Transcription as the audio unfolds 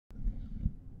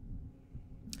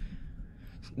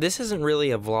this isn't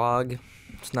really a vlog.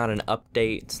 It's not an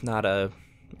update. It's not a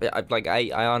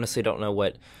I honestly don't know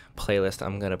what playlist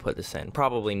I'm gonna put this in.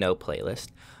 Probably no playlist,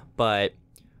 but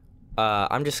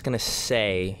I'm just gonna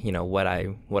say, you know, what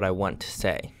I want to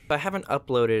say. But I haven't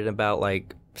uploaded in about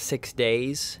like 6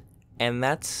 days, and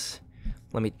that's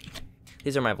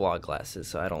these are my vlog glasses,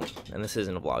 so I don't, and this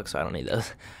isn't a vlog, so I don't need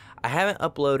those. I haven't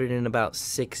uploaded in about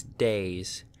 6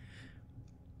 days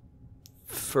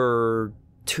for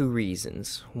 2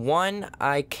 reasons. One,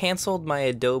 I canceled my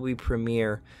Adobe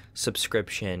Premiere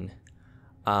subscription,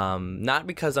 not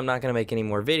because I'm not going to make any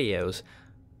more videos,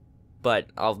 but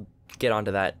I'll get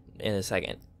onto that in a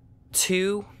second.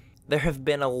 2, there have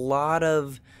been a lot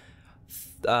of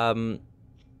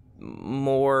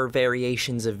more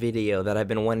variations of video that I've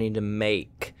been wanting to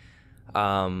make,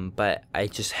 but I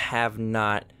just have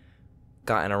not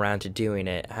gotten around to doing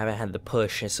it. I haven't had the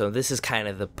push, and so this is kind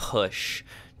of the push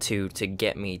to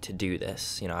get me to do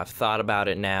this. You know, I've thought about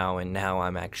it now, and now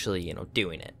I'm actually, you know,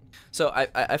 doing it. So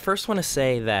I first want to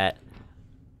say that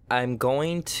I'm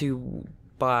going to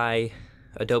buy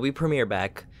Adobe Premiere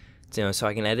back, you know, so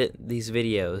I can edit these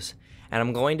videos, and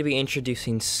I'm going to be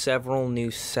introducing several new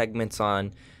segments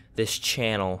on this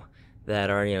channel that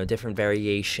are, you know, different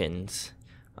variations.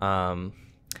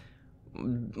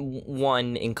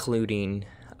 One including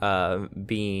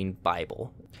being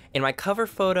Bible. In my cover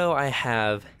photo, I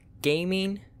have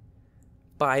gaming,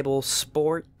 Bible,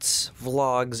 sports,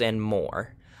 vlogs, and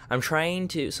more. I'm trying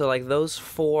to, so like those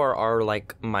 4 are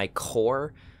like my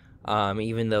core,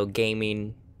 even though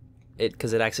gaming,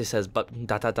 because it actually says but ...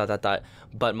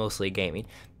 but mostly gaming.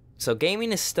 So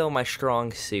gaming is still my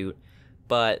strong suit,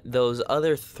 but those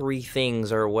other 3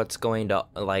 things are what's going to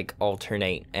like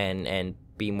alternate and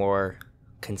be more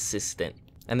consistent.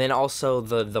 And then also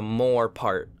the more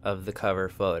part of the cover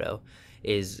photo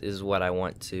is what I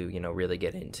want to, you know, really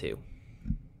get into.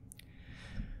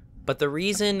 But the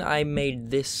reason I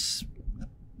made this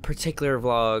particular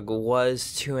vlog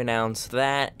was to announce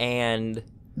that, and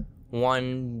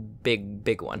one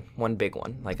big one,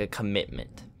 like a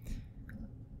commitment.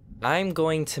 I'm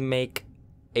going to make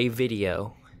a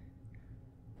video,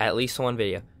 at least one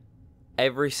video,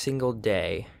 every single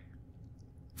day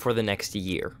for the next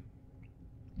year.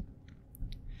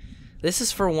 This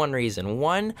is for one reason.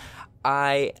 One,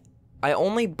 I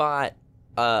only bought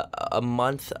a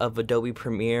month of Adobe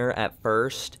Premiere at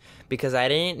first because I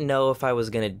didn't know if I was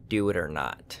going to do it or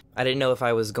not. I didn't know if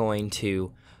I was going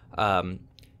to,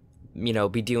 you know,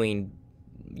 be doing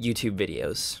YouTube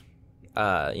videos,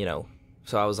 you know.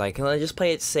 So I was like, let's just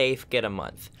play it safe, get a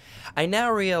month. I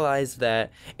now realize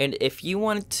that, and if you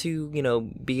want to, you know,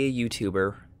 be a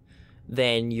YouTuber,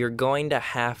 then you're going to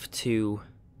have to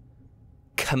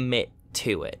commit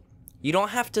to it. You don't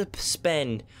have to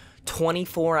spend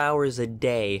 24 hours a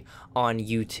day on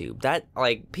YouTube. That,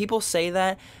 like, people say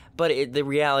that, but the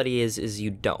reality is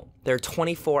you don't. There are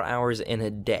 24 hours in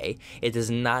a day. It does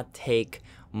not take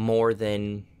more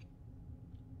than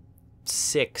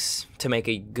 6 to make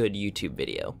a good YouTube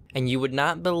video. And you would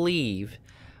not believe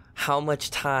how much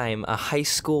time a high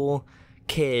school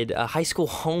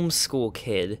homeschool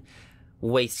kid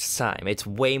wastes time. It's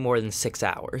way more than 6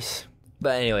 hours.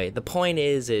 But anyway, the point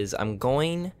is I'm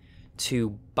going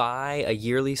to buy a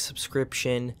yearly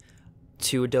subscription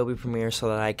to Adobe Premiere so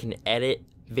that I can edit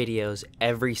videos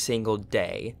every single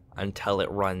day until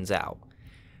it runs out.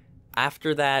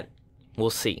 After that, we'll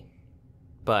see.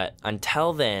 But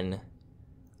until then,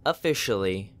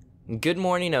 officially, Good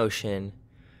Morning Ocean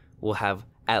will have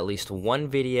at least one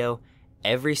video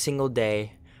every single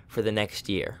day for the next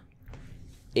year.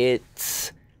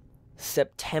 It's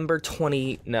September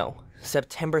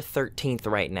 13th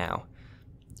right now.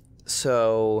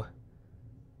 So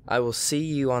I will see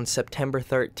you on September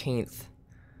 13th,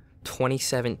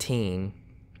 2017.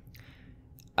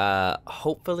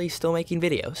 Hopefully still making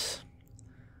videos.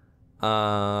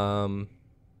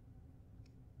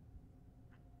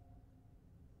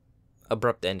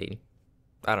 Abrupt ending.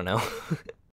 I don't know.